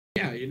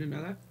Yeah, you didn't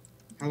know that?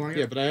 How long ago?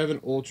 Yeah, but I have an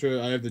ultra.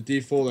 I have the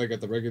default. I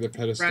got the regular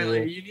pedestal.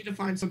 Riley, you need to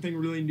find something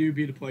really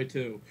newbie to play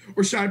too.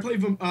 Or should I play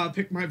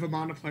pick my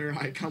Vamana player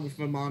icon with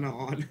Vamana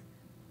on?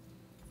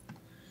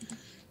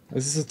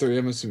 Is this a 3?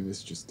 I'm assuming this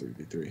is just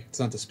 3v3. It's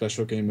not the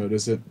special game mode,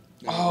 is it?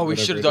 Oh, we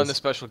should have done the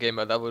special game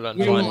mode. That would have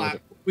been fun.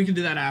 We can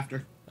do that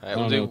after. Alright, I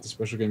don't know what the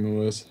special game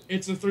mode was.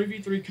 It's a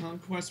 3v3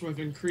 conquest with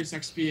increased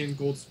XP and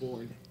gold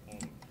spoiling.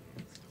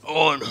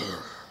 Honor.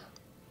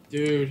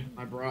 Dude,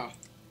 my bra.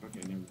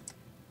 Okay, never mind.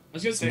 I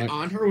was gonna say,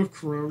 on her with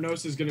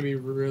Kronos is gonna be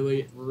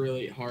really,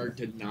 really hard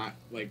to not,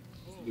 like,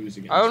 lose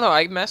against. I don't know,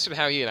 I mastered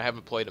Hao-Yi and I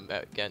haven't played him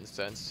again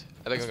since.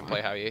 I think I can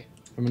play Hao-Yi.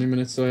 How many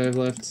minutes do I have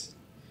left?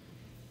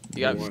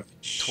 You got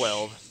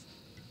 12.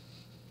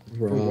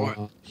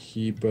 Raw,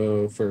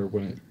 Hebo for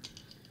when it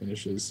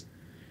finishes.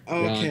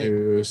 Okay.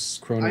 Janus,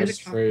 Kronos,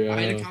 Freya.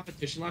 I had a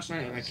competition last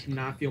night and I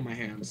cannot feel my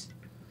hands.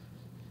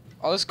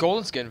 Oh, this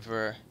golden skin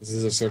for... This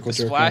is a circle the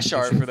jerk splash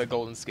art for the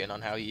golden skin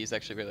on Hao-Yi is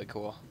actually really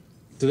cool.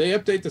 Did they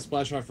update the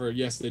splash art for...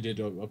 Yes, they did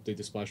update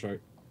the splash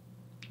art.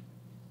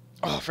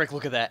 Oh, frick,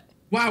 look at that.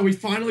 Wow, we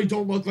finally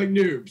don't look like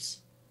noobs.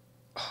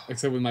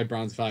 Except with my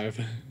bronze 5.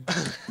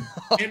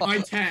 And my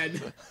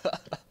 10.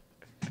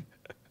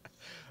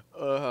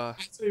 I'd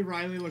say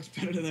Riley looks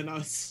better than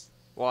us.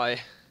 Why?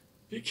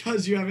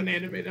 Because you have an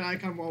animated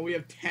icon while we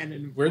have 10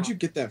 and... Where'd you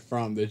get that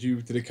from? Did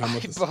it come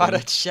with the I bought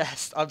a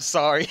chest. I'm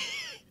sorry.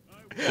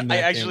 I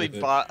actually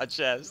bought a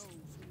chest.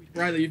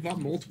 Riley, you bought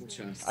multiple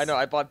chests. I know,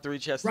 I bought 3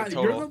 chests Riley, in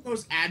total. you're the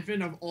most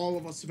advent of all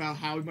of us about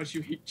how much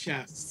you hate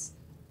chests.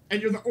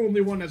 And you're the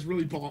only one that's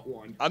really bought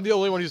one. I'm the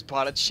only one who's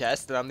bought a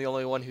chest, and I'm the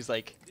only one who's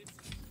like...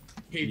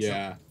 hates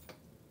them.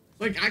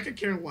 Like, I could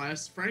care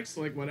less. Frank's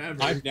like,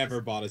 whatever. I've never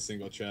bought a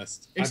single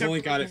chest. I've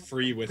only got it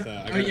free with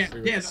the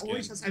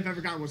only chest I've ever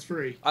gotten was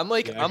free. I'm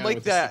like, yeah, I'm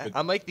like that.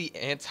 I'm like the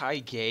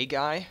anti-gay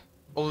guy.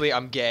 Only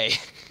I'm gay.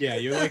 Yeah,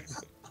 you're like.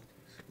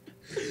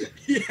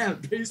 Yeah,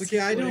 basically.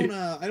 Like,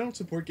 yeah, I don't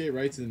support gay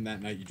rights, and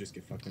that night you just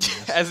get fucked in the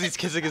ass. As he's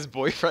kissing his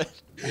boyfriend.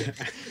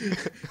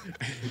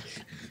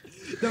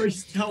 No,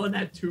 he's telling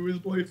that to his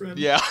boyfriend.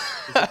 Yeah.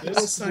 I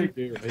don't support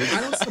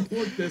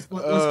this,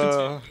 but let's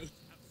continue.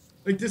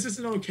 Like, this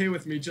isn't okay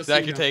with me, just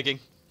Zach, you're tanking.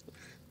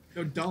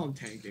 No, Dom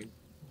tanking.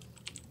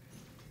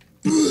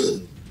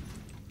 It's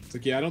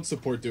like, yeah, I don't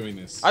support doing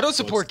this. I don't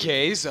support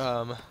gays.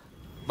 My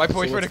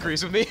boyfriend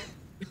agrees with me.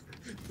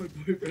 My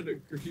boyfriend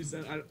agrees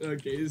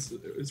that gays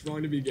it's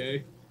wrong to be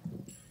gay.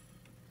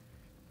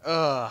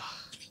 So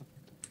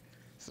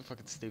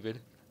fucking stupid.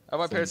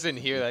 My parents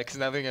didn't hear that, because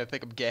now they're gonna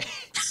think I'm gay.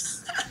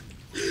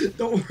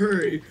 Don't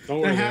worry.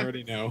 Don't worry, I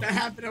already know. That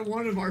happened at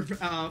one of our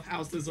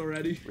houses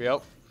already.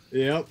 Yep.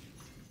 Yep.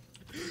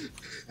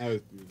 That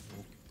was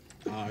beautiful.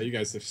 You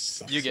guys have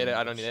sucked. You get it,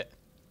 I don't need it.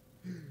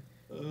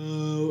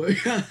 Oh my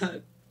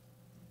god.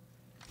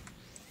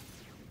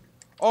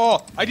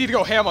 Oh, I need to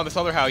go ham on this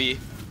other Hao-Yi.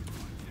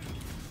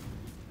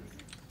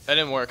 That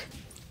didn't work.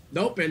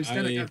 Nope,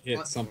 instead I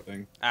hit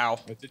something. Ow.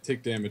 I did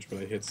take damage, but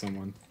I hit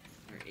someone.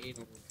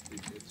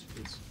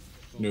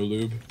 No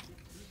lube.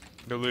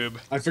 No lube.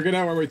 I figured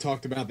out where we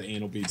talked about the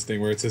anal beads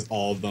thing, where it says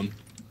all of them.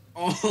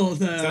 All of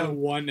them. It's that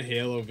one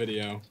Halo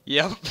video.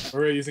 Yep.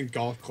 Where we're using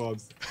golf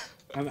clubs.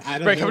 I don't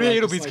Frank, know, how many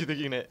anal beads do you think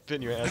you can fit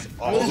in your ass?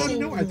 I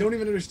don't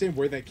even understand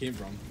where that came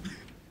from.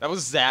 That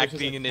was Zach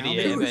being an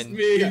idiot, and then...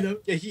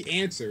 Yeah, he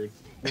answered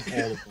with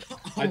all of them.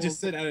 I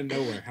just said out of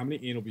nowhere, how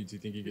many anal beads do you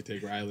think you could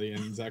take, Riley?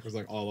 And Zach was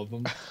like, all of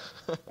them.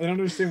 I don't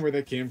understand where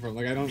that came from.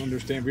 Like, I don't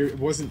understand. It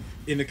wasn't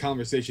in the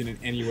conversation in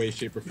any way,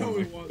 shape, or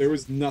form. No, there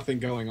was nothing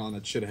going on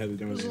that should have had to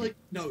do with it.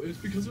 No, it was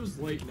because it was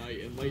late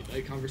night, and late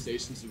night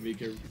conversations would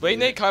make it... Late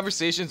night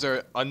conversations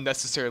are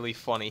unnecessarily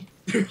funny.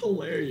 They're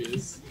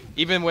hilarious.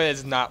 Even when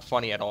it's not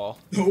funny at all.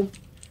 Nope.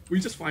 We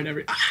just find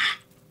every... Ah!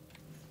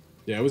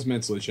 Yeah, I was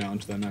mentally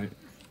challenged that night.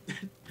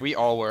 We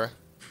all were.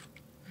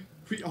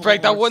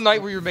 Frank, that one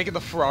night where you were making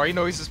the Ferrari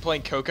noises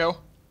playing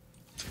Coco?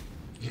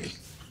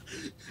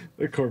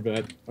 The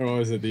Corvette. Or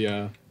was it the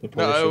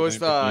Porsche?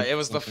 No, it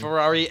was the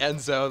Ferrari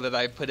Enzo that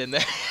I put in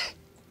there.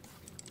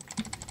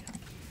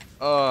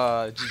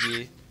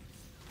 GG.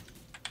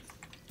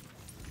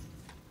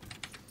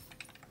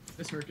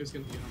 This Herc is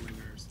gonna be on my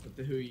nerves, but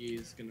the Hao-Yi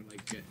is gonna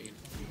like get anal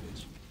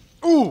leakage.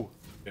 Ooh!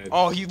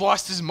 Oh, he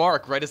lost his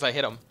mark right as I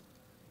hit him.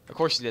 Of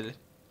course he did.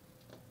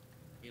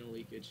 Anal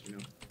leakage, you know.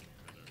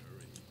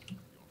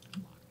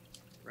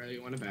 Riley,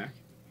 you want it back?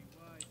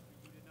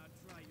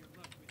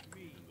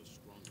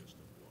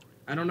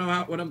 I don't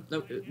know what I'm...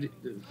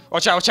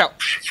 Watch out, watch out!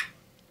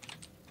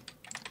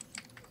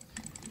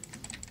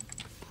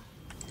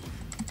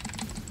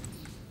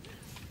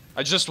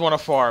 I just want to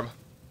farm.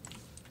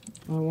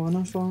 I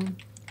wanna farm.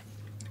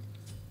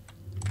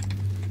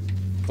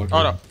 Oh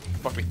no.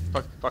 Fuck me.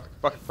 Fuck.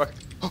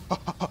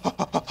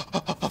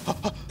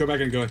 Go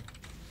back and go.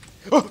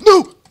 Oh,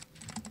 no!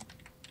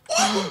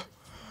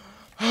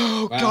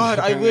 Oh Wow, god,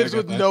 I lived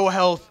with no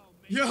health.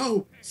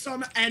 Yo!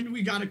 And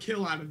we got a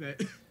kill out of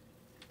it.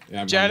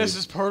 Yeah,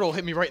 Janus's Pirtle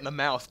hit me right in the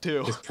mouth,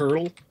 too. His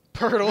Pirtle?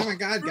 Pirtle. Oh my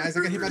god, guys,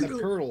 I got hit by the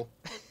Pirtle.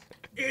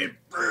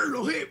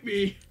 Pirtle hit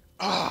me!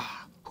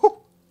 Ah.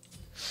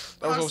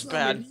 That was almost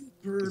bad.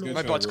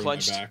 My butt's My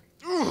clenched. back.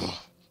 Ugh.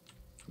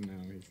 No,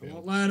 he I failed.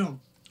 won't let him.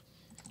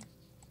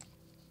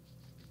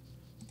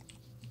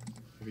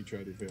 If he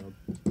tried, he failed.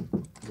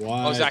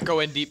 Why? Oh, Zach, go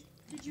in deep.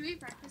 Did you eat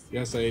breakfast?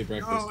 Yes, I ate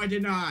breakfast. No, I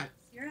did not.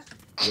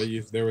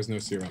 Syrup? There was no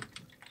syrup.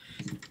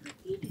 There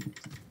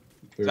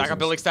Zach, was I'm no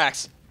building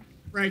stacks.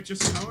 Right,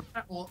 just tell her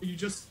that all you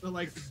just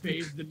like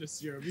bathed into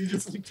syrup. You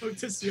just like took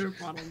the syrup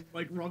bottle and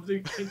like rubbed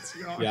it against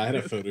your arm. Yeah, I had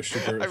a photo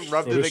shoot. I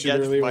rubbed it against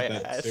earlier my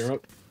with that ass.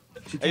 syrup.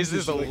 I used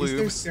this as a Like, is there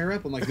lube.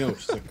 syrup? I'm like, no.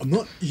 She's like, I'm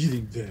not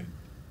eating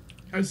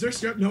that. Is there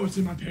syrup? No, it's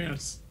in my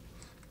pants.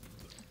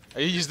 I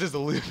used this as a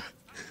lube.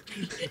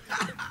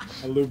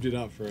 I lubed it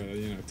up for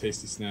a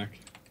tasty snack.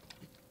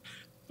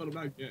 But I'm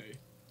not gay.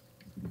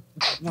 I'm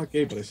not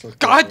gay, but I still.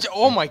 God,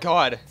 oh my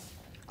god.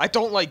 I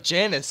don't like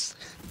Janus.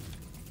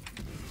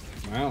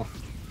 Wow.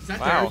 Is that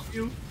Wow.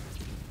 there you?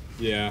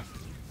 Yeah.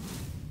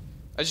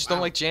 I just Wow.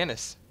 don't like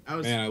Janus. I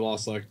was. Man, I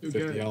lost like Too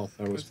 50 good. health.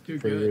 That was That's too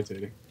pretty good.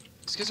 irritating.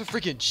 This guy's a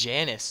freaking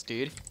Janus,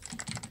 dude.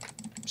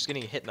 I'm just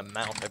getting hit in the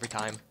mouth every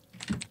time.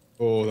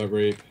 Oh, that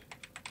rape.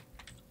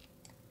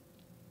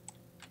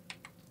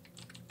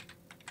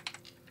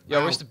 Yo,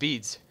 Wow. where's the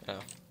beads? Oh.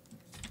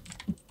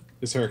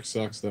 This Herc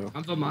sucks though.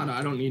 I'm Vamana.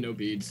 I don't need no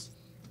beads.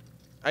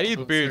 I need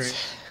Oh, boots.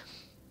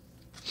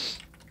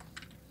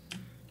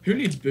 Who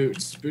needs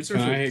boots? Boots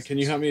are. Can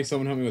you help me?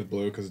 Someone help me with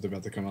blue because it's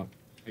about to come up.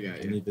 I got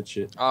I you. need the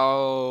shit.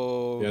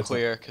 Oh, Yeah, it's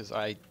clear, because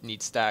I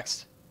need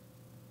stacks.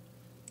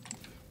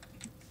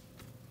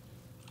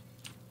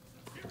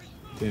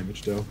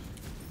 Damage though.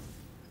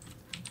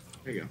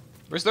 There you go.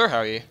 Where's their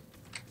Harry?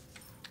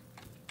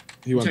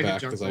 He went Check it,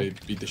 back because I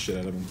Jungle. beat the shit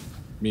out of him.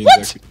 Me and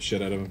What? Zach beat the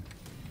shit out of him.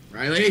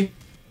 Riley.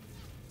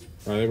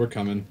 Alright, we're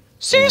coming.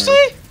 Seriously?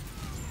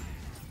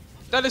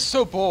 That is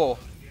so bull.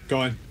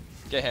 Going.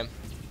 Get him.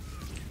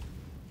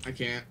 I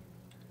can't.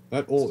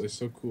 That ult is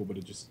so cool, but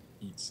it just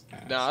eats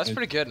ass. No, that's And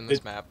pretty good in this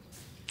it- map.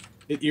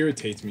 It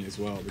irritates me as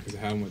well because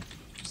of how much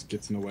just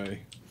gets in the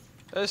way.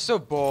 That is so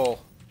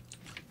bull.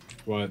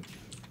 What?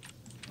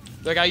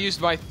 Like, I used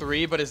my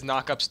 3, but his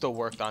knock-up still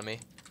worked on me.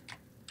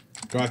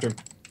 Go after him.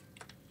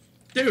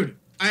 Dude,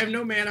 I have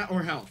no mana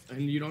or health,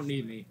 and you don't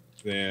need me.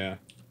 Yeah.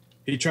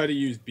 He tried to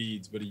use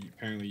beads, but he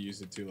apparently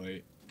used it too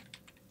late.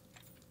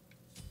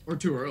 Or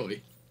too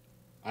early.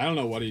 I don't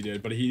know what he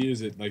did, but he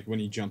used it like when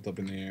he jumped up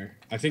in the air.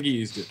 I think he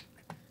used it.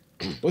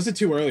 Was it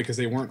too early because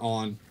they weren't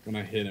on when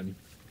I hit him?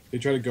 He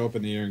tried to go up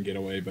in the air and get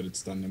away, but it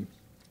stunned him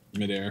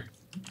midair.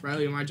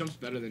 Riley, my jump's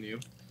better than you.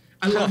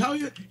 I love how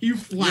you flap. You,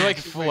 like,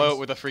 your float wings.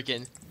 with a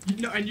freaking...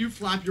 No, and you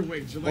flap your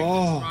wings. You're like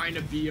Oh. trying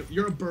to be.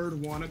 You're a bird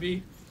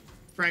wannabe.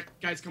 Frank,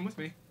 guys, come with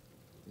me.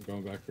 I'm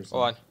going back for some.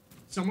 Hold on.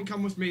 Someone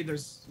come with me.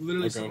 There's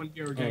literally Okay. someone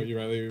here Oh, again. you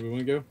ready? We want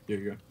to go? Yeah,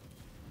 you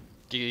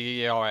go.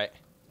 Yeah, alright.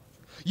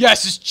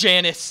 Yes, it's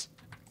Janus!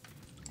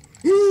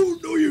 Ooh,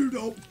 no, you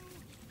don't.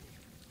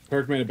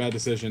 Perk made a bad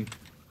decision.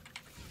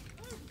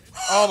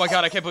 Oh my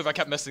god, I can't believe I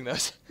kept missing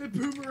those. The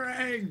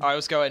boomerang. Alright,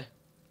 let's go in.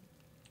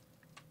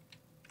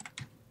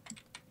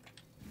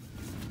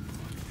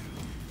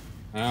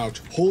 Ouch.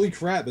 Holy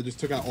crap, that just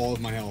took out all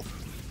of my health.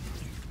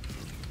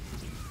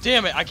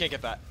 Damn it, I can't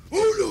get that.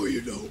 Oh no,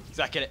 you don't.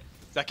 Zach, get it.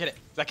 Zach, get it.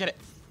 Zach, get it.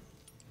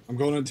 I'm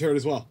going on turret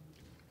as well.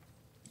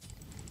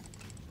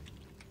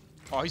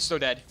 Oh, he's so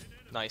dead.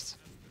 Nice.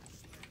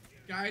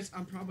 Guys,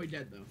 I'm probably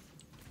dead though.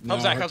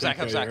 Help Zach, Herc help Zach,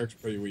 can't help kill you. Zach. Herc's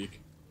pretty weak.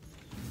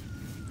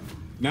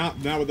 Not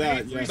with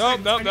that, Wait, yes. No.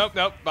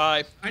 Nope.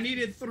 Bye. I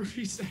needed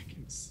 3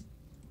 seconds.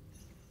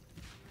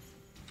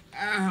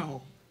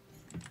 Ow.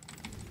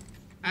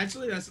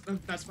 Actually,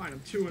 that's fine. I'm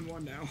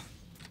 2-1 now.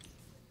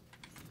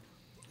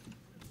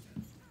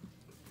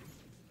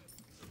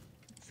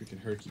 Freaking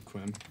Herky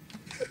Quim.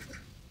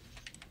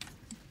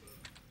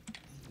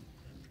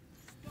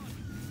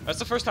 That's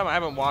the first time I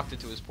haven't walked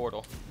into his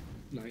portal.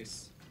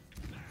 Nice.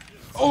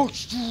 Oh,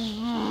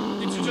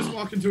 Did you just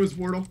walk into his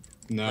portal?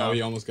 No, No.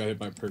 he almost got hit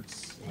by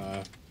Perk's,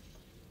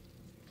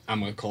 I'm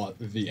gonna call it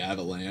the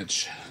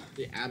avalanche.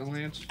 The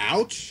avalanche.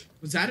 Ouch!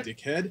 Was that it?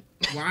 Dickhead.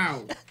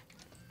 Wow.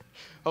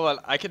 hold on.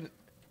 I can...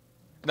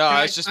 No,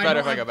 Guys, it's just better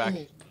if don't I go have back.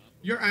 ult.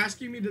 You're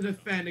asking me to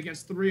defend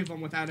against 3 of them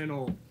without an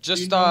ult. Do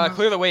Just you know how-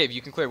 clear the wave.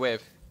 You can clear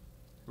wave.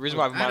 The reason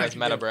why Oh, that I mine is can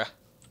meta, do. bruh.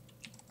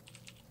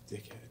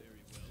 Dickhead.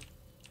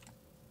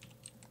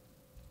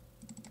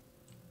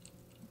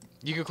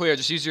 You can clear.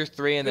 Just use your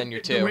 3 and then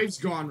your The 2. wave's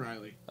gone,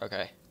 Riley.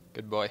 Okay.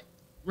 Good boy.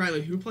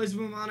 Riley, who plays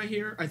Vamana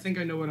here? I think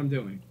I know what I'm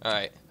doing.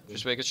 Alright.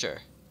 Just making sure.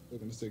 I'm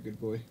gonna say good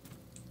boy.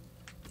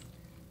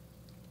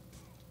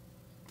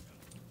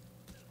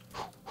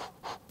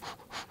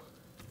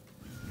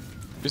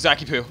 Do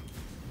Zaki Poo. Right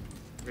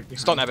behind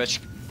Stun that me. bitch.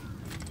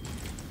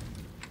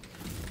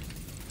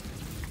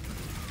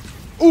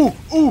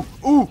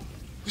 Ooh!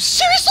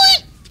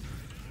 Seriously?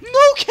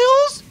 No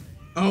kills?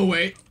 Oh,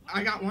 wait.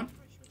 I got one.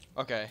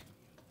 Okay.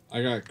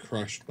 I got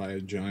crushed by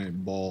a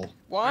giant ball.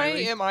 Why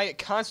Really? am I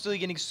constantly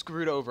getting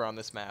screwed over on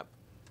this map?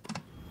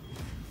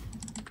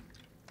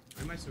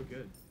 Why am I so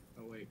good?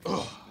 Oh, wait.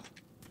 Ugh.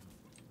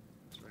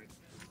 That's right.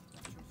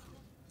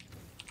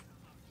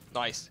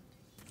 Nice.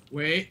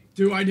 Wait,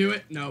 do I do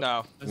it? No.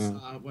 No. That's,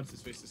 what's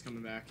his face is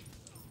coming back.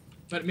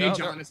 But it made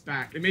Janus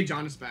back. It made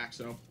Janus back,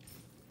 so.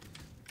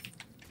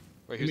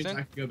 Wait, It who's means in?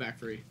 I can go back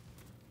free.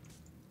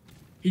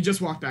 He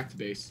just walked back to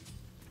base.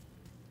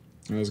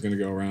 I was gonna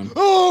go around.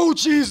 Oh,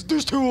 jeez,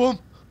 there's 2 of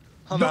them.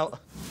 I'm out.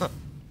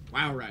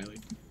 Wow, Riley.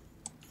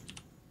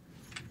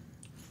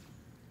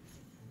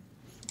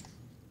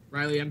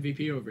 Riley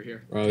MVP over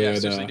here. Riley, Yeah,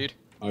 seriously, dude.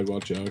 I'd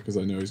watch out because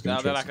I know he's gonna.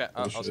 No, they're not try gonna.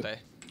 some I'll bullshit. stay.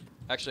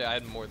 Actually, I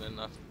had more than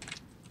enough.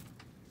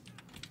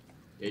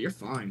 Yeah, you're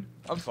fine.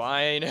 I'm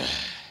fine.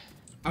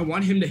 I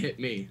want him to hit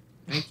me.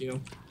 Thank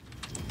you.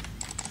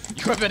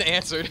 You have been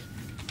answered.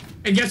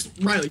 And guess,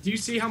 Riley, do you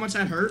see how much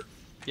that hurt?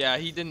 Yeah,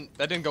 he didn't.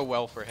 That didn't go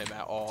well for him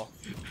at all.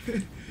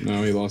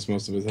 No, he lost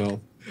most of his health.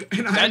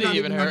 And That didn't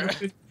even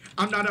hurt.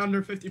 I'm not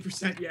under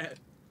 50% yet.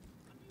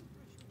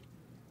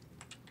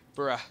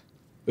 Bruh.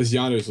 This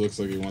Janus looks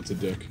like he wants a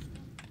dick.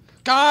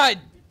 God,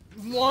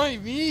 why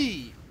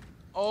me?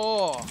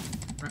 Oh.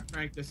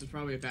 Frank, this is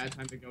probably a bad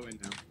time to go in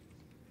now.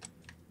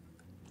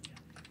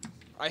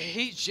 I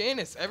hate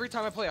Janus. Every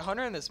time I play a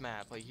hunter on this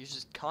map, like he's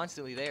just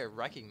constantly there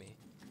wrecking me.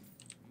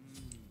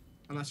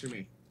 Unless you're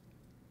me.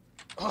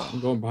 I'm Oh.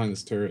 going behind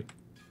this turret.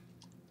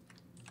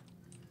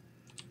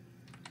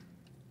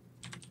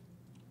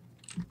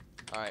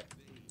 All right.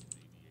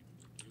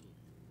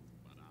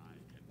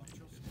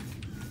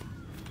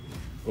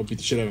 Oh, beat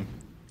the shit out of him.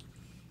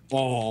 Oh,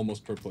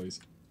 almost per place.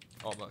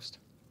 Almost.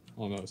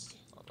 Almost.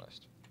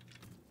 Almost.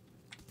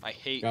 I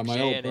hate Got my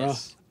ult,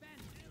 Janus.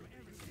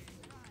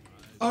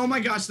 Oh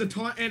my gosh, the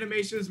taunt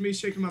animation is me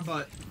shaking my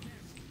butt.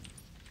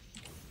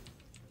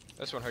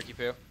 This one, Herky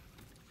Poo.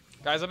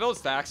 Guys, I build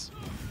stacks.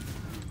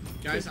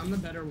 Guys, I'm the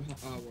better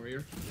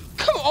warrior.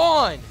 Come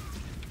on!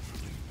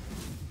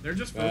 They're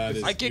just That focused.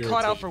 is I get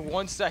caught out for irritating.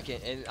 1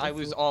 second and I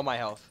lose all my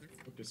health.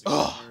 Focusing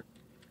Ugh. hard.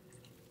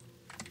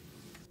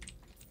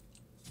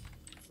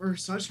 For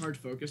such hard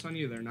focus on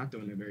you, they're not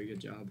doing a very good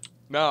job.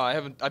 No, I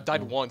haven't. I've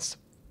died once.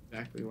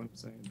 Exactly what I'm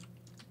saying.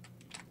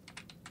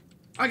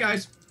 Hi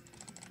guys.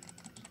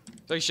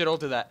 So you should ult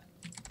to that.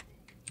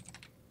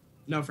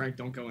 No, Frank,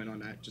 don't go in on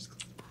that. Just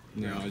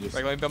No, I just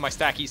Like, let me build my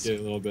stackies. get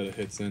a little bit of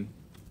hits in.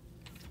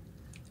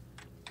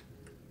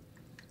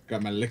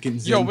 Got my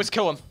lickings Yo, in. let's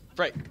kill him.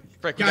 Frank,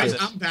 we got guys,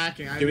 this. I'm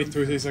backing. Give me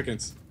 3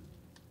 seconds.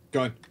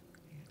 Go on.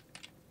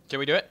 Can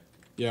we do it?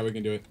 Yeah, we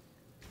can do it.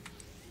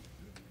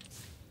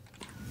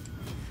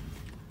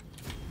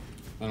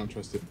 I don't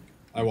trust it.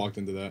 I walked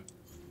into that.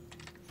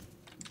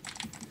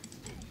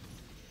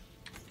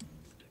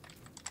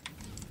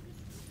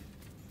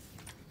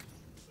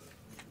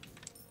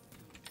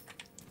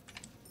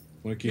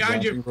 Wanna keep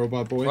Behind you. watching,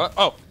 robot boy? What?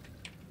 Oh,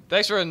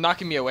 thanks for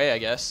knocking me away, I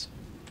guess.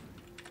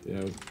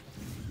 Yeah. Beat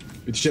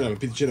the shit out of him.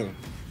 Beat the shit out of him.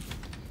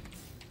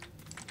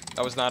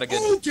 That was not a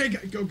good. Okay,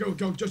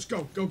 go, just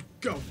go.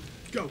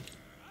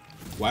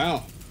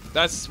 Wow.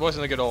 That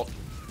wasn't a good ult.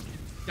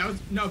 That was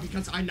no,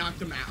 because I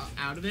knocked him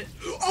out of it.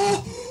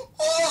 Oh!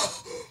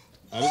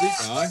 How did he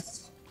die?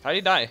 How did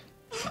he die?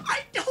 I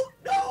don't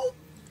know.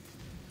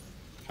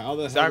 How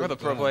the hell? Stack did with the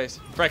he pro die? plays.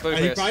 Frank, look at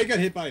He this. probably got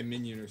hit by a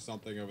minion or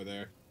something over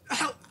there.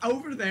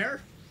 Over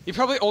there. He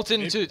probably ulted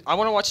into. I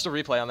want to watch the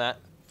replay on that.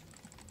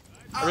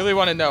 I really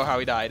want to know how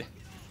he died.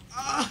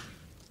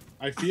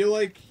 I feel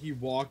like he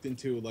walked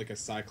into like a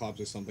cyclops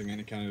or something and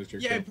it kind of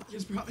just Yeah,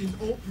 his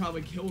ult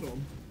probably killed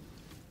him.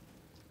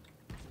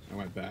 I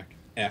went back.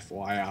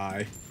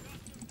 FYI.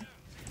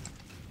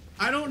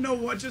 I don't know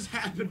what just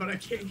happened, but I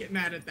can't get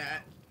mad at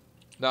that.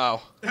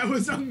 No. That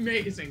was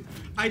amazing.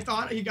 I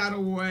thought he got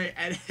away,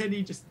 and then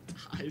he just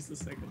dies a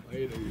second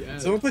later. Yeah.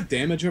 Someone put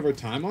damage over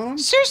time on him?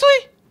 Seriously?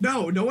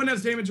 No one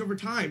has damage over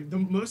time. The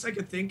most I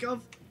could think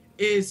of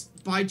is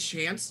by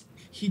chance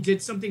he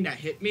did something that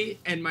hit me,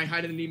 and my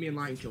hide anemia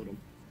line killed him.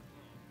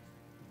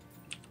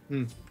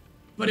 Hmm.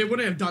 But it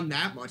wouldn't have done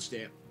that much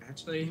damage.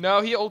 Actually,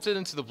 No, he ulted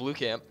into the blue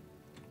camp.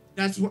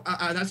 that's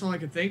all I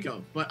could think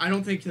of. But I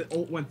don't think the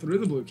ult went through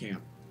the blue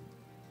camp.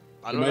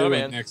 I don't know,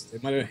 man.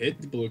 It might have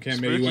hit the blue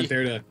cam. Maybe he went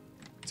there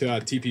to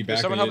TP back.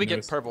 Someone and help me didn't get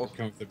notice purple. it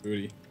come with the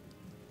booty.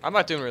 I'm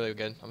not doing really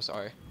good. I'm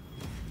sorry.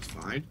 It's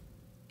fine.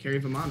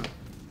 Carry Vimana.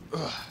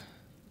 Ugh.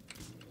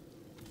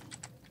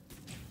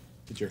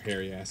 Get your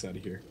hairy ass out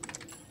of here.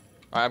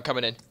 Alright, I'm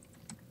coming in.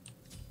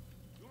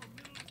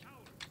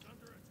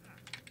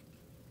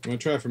 You want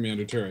to try for me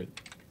under turret?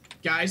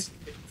 Guys,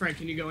 Frank,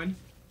 can you go in?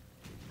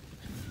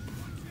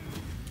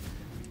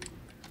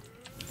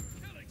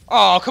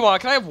 Oh, come on.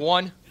 Can I have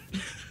one?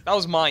 That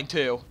was mine,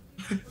 too.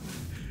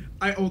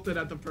 I ulted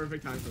at the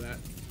perfect time for that.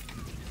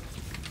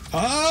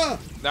 Ah!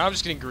 Now I'm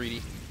just getting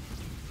greedy.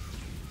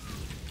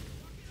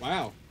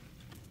 Wow.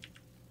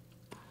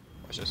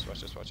 Watch this,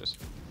 watch this, watch this.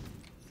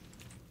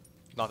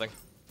 Nothing.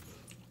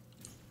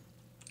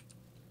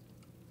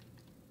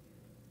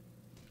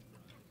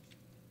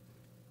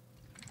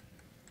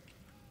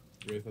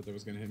 You really thought that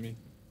was gonna hit me?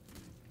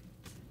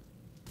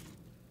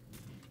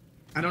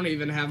 I don't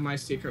even have my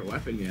secret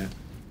weapon yet.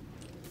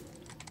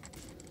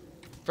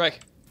 Frank,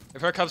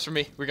 if her comes for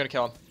me, we're gonna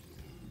kill him.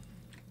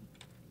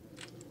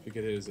 If you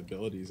could hit his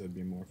abilities, I'd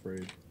be more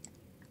afraid.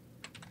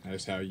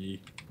 That's how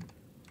ye.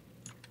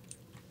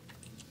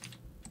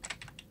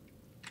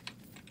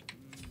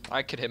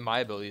 I could hit my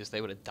abilities,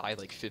 they would have died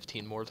like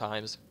 15 more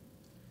times.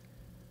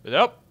 But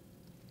nope.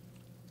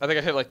 I think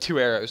I hit like 2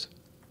 arrows.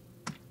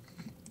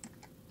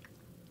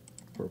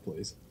 Poor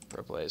plays.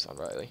 Pro plays on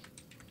Riley.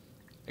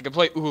 I can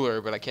play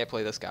Uller, but I can't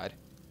play this guy.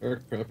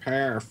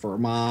 Prepare for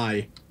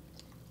my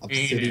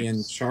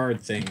obsidian shard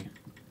thing.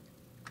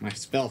 My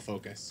spell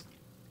focus.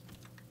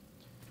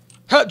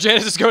 Huh,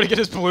 Janus is going to get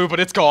his blue, but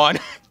it's gone.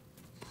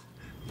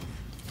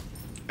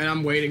 And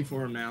I'm waiting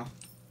for him now.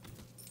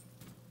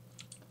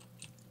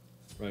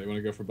 Right, you want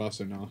to go for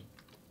buffs or no?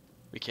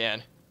 We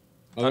can.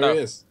 Oh, there he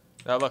is.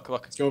 Oh, look.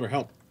 Let's go over.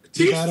 Help.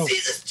 Do you see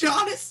this,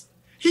 Janus?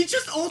 He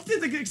just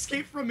ulted to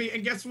escape from me,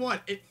 and guess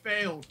what? It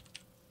failed.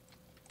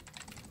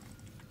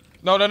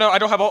 No, I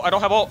don't have ult. I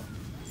don't have ult.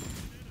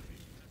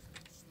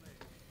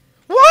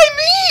 Why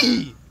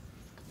me?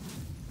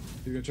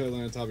 He's gonna try to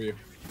land on top of you.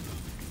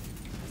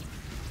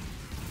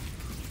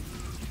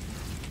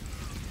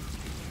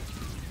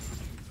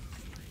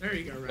 There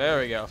you go, right? There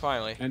we go,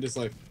 finally. End his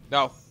life.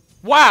 No.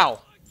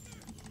 Wow!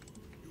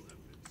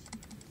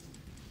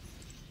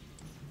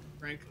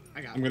 Frank,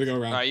 I got him. I'm gonna go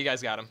around. Alright, you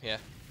guys got him, yeah.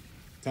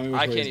 Tell me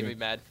which I way can't he's even going. be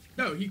mad.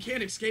 No, he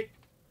can't escape.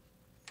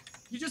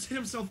 He just hit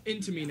himself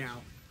into me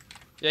now.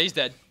 Yeah, he's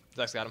dead.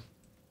 Zach's got him.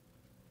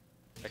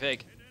 I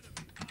think.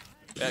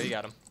 Yeah, you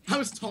got him. I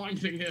was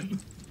taunting him.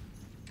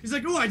 He's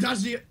like, oh, I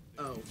dodged the...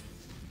 Oh.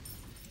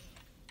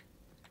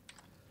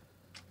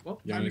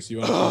 Well, Janus, you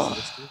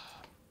want to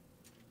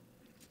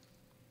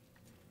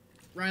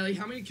Riley,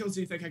 how many kills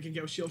do you think I can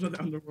get with Shield of the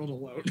Underworld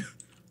alone?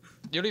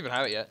 You don't even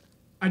have it yet.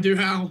 I do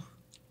how.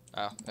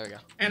 Oh, there we go.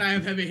 And I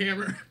have Heavy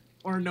Hammer.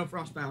 Or no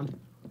Frostbound.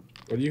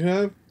 What do you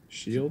have?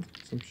 Shield?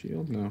 Some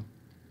shield? No.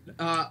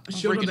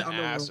 Shield of the freaking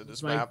ass at Underworld. this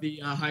It's like map. the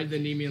hide the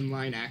Nemean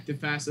line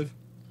active passive.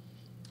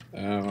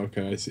 Oh,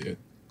 okay, I see it.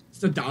 It's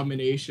the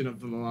domination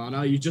of the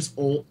Milana. You just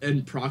ult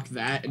and proc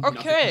that. And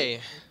Okay.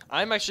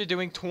 I'm actually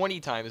doing 20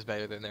 times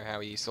better than their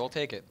Howie, so I'll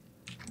take it.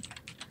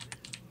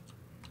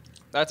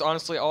 That's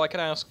honestly all I can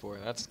ask for.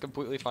 That's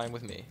completely fine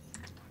with me.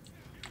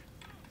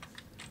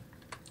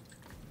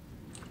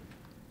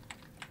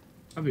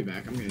 I'll be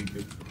back. I'm getting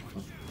good.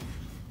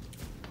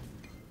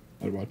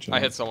 I'd watch out. I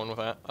hit someone with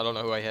that. I don't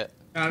know who I hit.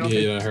 I don't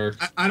think, Yeah, her.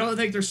 I don't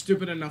think they're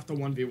stupid enough to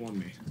 1v1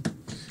 me.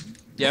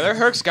 Yeah, their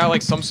Herc's got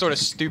like some sort of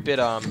stupid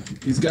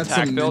He's got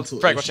attack some build. mental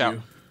Frank, watch issue. out.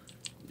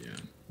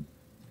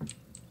 Yeah.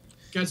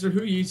 Guys, so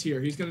who yeets here?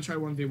 He's gonna try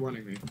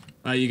 1v1ing me.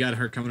 You got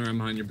her coming around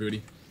behind your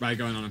booty. Right,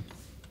 going on him.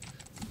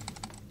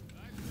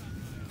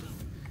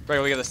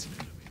 Frank, look at this.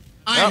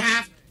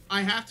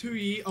 I have to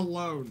yeet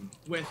alone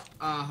with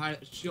high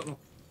shield.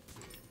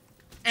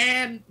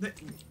 And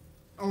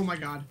oh my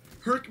god,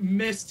 Herc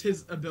missed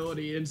his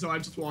ability, and so I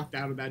just walked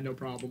out of that, no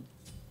problem.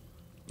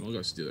 We'll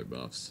go steal their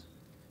buffs.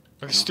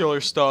 Okay, steal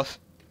your stuff.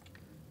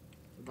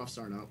 The buffs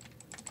aren't up.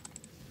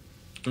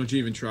 Don't you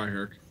even try,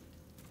 Herc.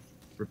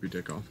 Rip your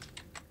dick off.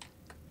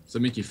 Does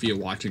that make you feel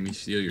watching me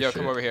steal your Yo, shit?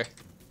 come over here.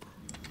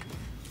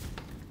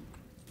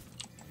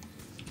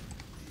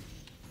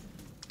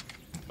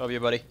 Love you,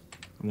 buddy.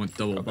 I want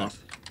double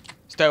buff.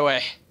 Stay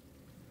away.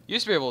 You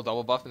used to be able to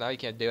double buff, but now you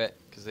can't do it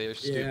because they were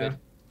stupid.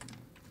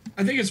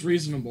 I think it's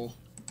reasonable.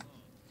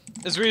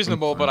 It's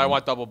reasonable, but I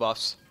want double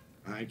buffs.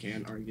 I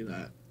can't argue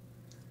that.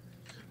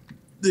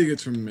 I think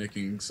it's from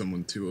making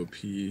someone too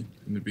OP in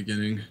the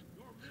beginning.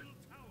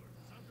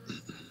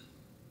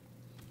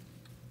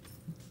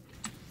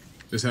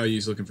 This is how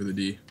he's looking for the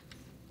D.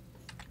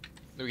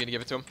 Are we gonna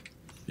give it to him?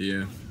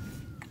 Yeah.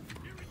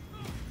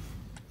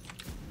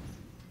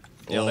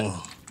 Nailed it.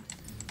 Oh.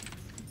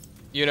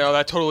 You know,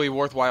 that totally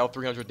worthwhile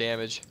 300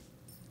 damage.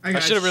 I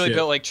should have really shit.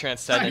 built like Hi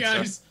Transcendence.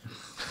 guys.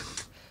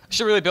 I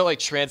should have really built like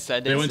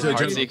Transcendence. They went to and the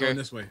jungle. I'm Heartseeker. going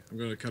this way. I'm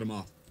going to cut him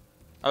off.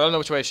 I don't know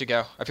which way I should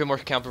go. I feel more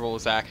comfortable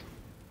with Zach.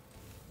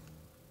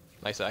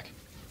 Nice, Zach.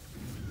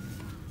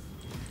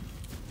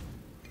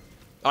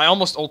 I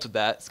almost ulted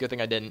that. It's a good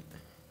thing I didn't.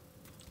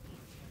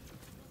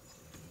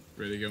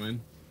 Ready to go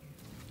in?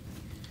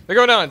 They're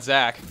going down on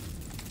Zach.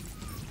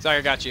 Zach,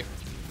 I got you.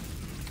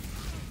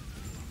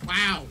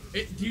 Wow.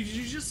 Did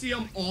you just see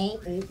them all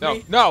ult No,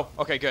 me? no.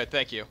 Okay, good.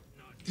 Thank you.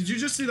 Did you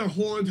just see their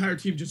whole entire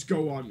team just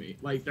go on me?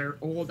 Like, their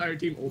whole entire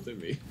team ulted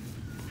me.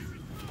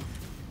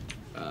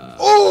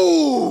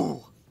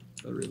 Ooh!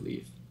 The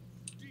relief.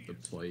 The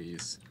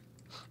plays.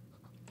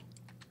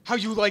 How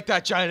you like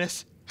that,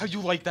 Janus? How you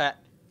like that?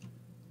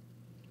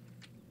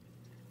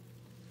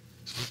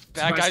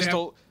 Bad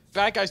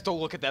guys don't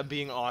look at them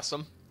being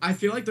awesome. I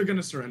feel like they're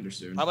gonna surrender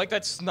soon. I like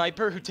that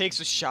sniper who takes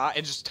a shot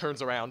and just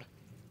turns around.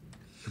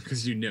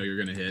 Because you know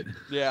you're going to hit.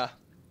 Yeah.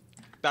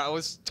 That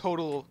was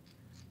total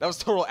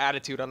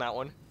attitude on that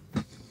one.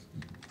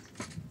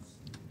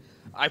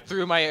 I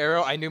threw my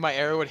arrow, I knew my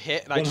arrow would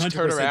hit, and I just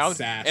turned 100% around,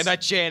 sass. and that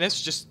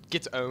Janus just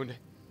gets owned.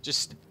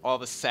 Just all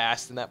the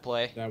sass in that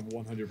play. That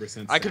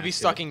 100%. I could be sass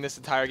hit. sucking this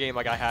entire game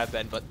like I have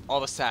been, but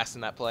all the sass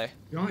in that play.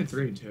 You're only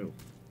 3-2.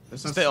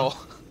 That's not Still.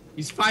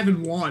 He's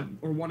 5-1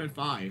 or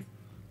 1-5.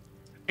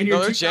 And No, you're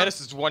their Janus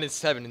is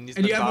 1-7, and he's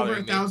and been you have over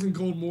bothering me. 1,000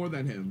 gold more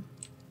than him.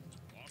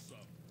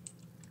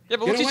 Yeah,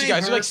 but Get look at away, you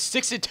guys. You're like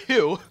Herc.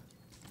 6-2.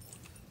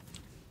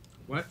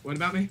 What? What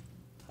about me?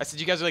 I said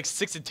you guys are like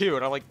 6-2,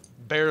 and I'm like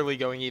barely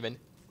going even.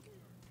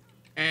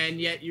 And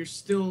yet you're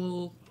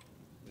still.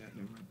 Yeah,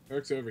 never mind.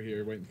 Eric's over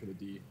here waiting for the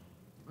D.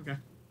 Okay,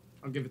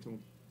 I'll give it to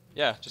him.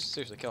 Yeah, just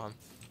seriously kill him.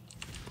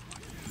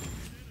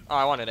 Oh,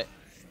 I wanted it.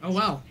 Oh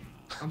well,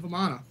 I'm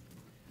Vamana.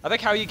 I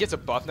think how he gets a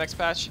buff next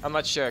patch. I'm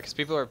not sure because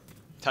people are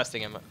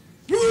testing him.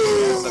 The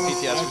Oh,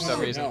 PTS for some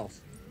reason. Health.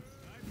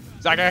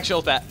 Zach, I actually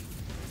ult that.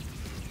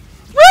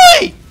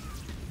 Really?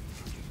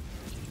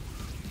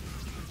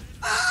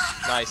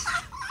 Nice.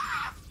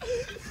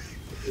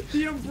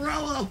 The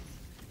umbrella.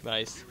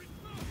 Nice.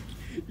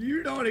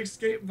 You don't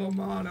escape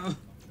Vamana.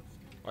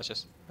 Watch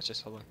this. Watch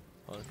this. Hold on.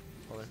 Hold on.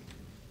 Hold on.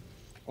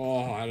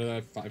 Oh, out of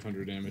that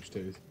 500 damage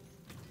too.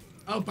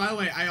 Oh, by the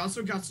way, I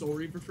also got Soul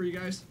Reaver for you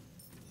guys.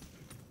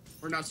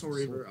 Or not Soul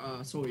Reaver,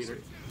 Soul Eater.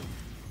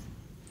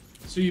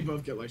 So you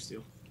both get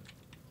lifesteal.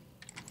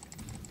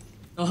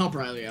 It'll help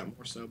Riley out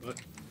more so, but...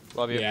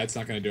 Love you. Yeah, it's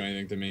not gonna do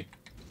anything to me.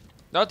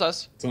 No, it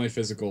does. It's only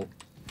physical.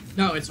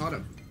 No, it's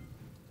auto.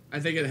 I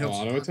think it helps.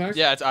 Auto attack?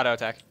 Yeah, it's auto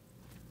attack.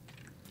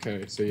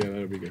 Okay, so yeah,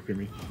 that'll be good for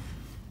me.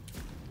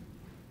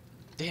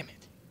 Damn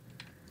it.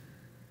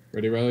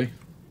 Ready, Riley?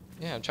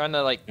 Yeah, I'm trying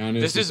to like.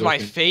 Janus This is is my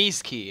looking.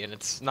 phase key, and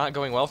it's not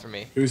going well for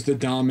me. Who's the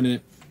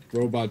dominant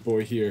robot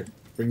boy here?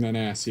 Bring that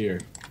ass here.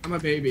 I'm a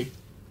baby.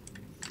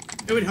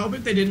 It would help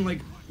if they didn't,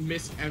 like,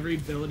 miss every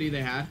ability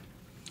they had.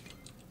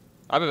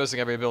 I've been missing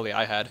every ability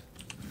I had.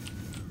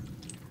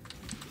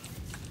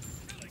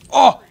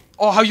 Oh!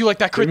 Oh, how you like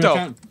that crit Give him a though?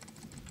 count.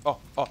 Oh,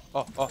 oh,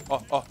 oh, oh,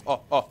 oh, oh,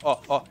 oh, oh, oh,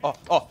 oh, oh,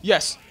 oh,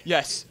 yes,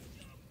 yes.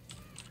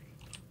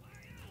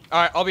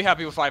 Alright, I'll be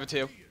happy with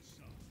 5-2.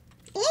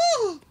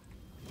 Oh!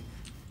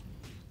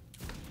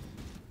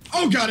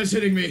 Oh god, it's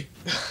hitting me!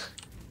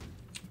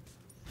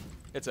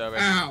 It's over.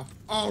 Ow!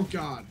 Oh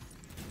god.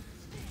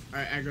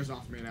 Alright, aggro's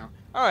off me now.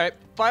 Alright,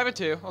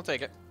 5-2, I'll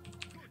take it.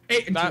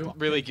 8 and 2. Not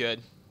really good,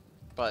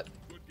 but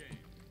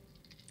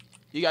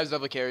you guys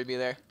definitely carried me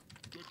there.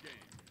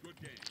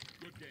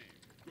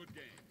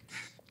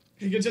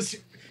 You can just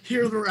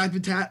hear the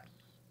rapid tap.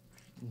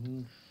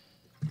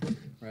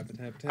 Rapid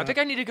tap tap. I think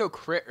I need to go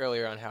crit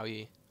earlier on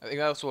Howie. I think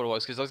that's what it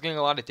was, because I was getting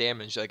a lot of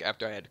damage like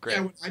after I had crit.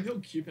 Yeah, when I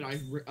build Cupid,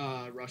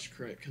 I rush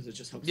crit because it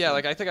just helps. Yeah, me.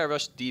 like I think I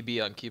rushed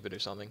DB on Cupid or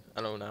something.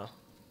 I don't know.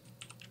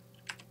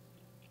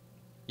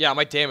 Yeah,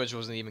 my damage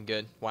wasn't even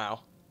good.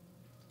 Wow.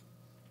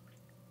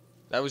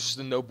 That was just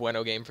a no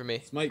bueno game for me.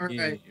 Smite game.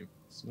 Alright.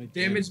 Smite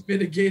Damage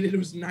mitigated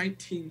was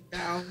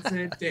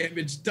 19,000.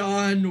 Damage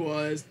done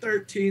was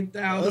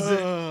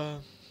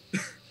 13,000.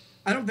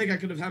 I don't think I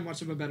could have had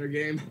much of a better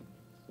game.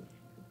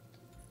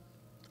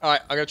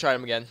 Alright, I'm gonna try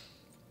him again.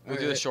 We'll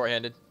do Alright. this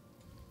short-handed.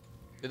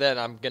 And then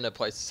I'm gonna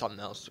play something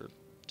else or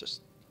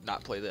just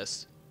not play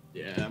this.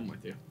 Yeah, I'm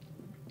with you.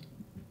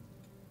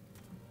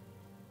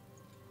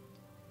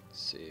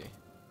 Let's see.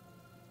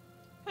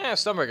 Yeah,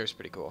 Stonebreaker's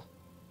pretty cool.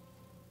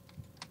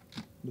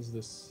 What is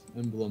this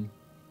emblem?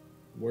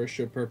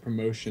 Worshipper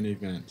promotion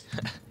event.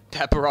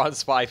 Pepperon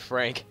Spy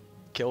Frank.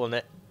 Killing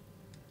it.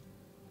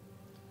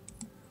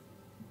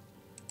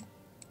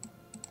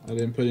 I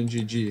didn't put in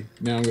GG.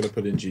 Now I'm gonna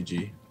put in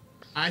GG.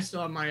 I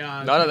still have my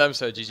None of them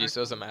said GG,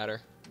 so it doesn't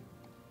matter.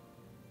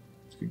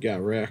 You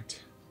got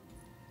wrecked.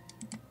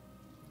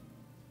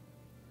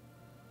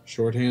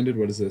 Shorthanded.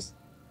 What is this?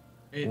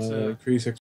 It's Increase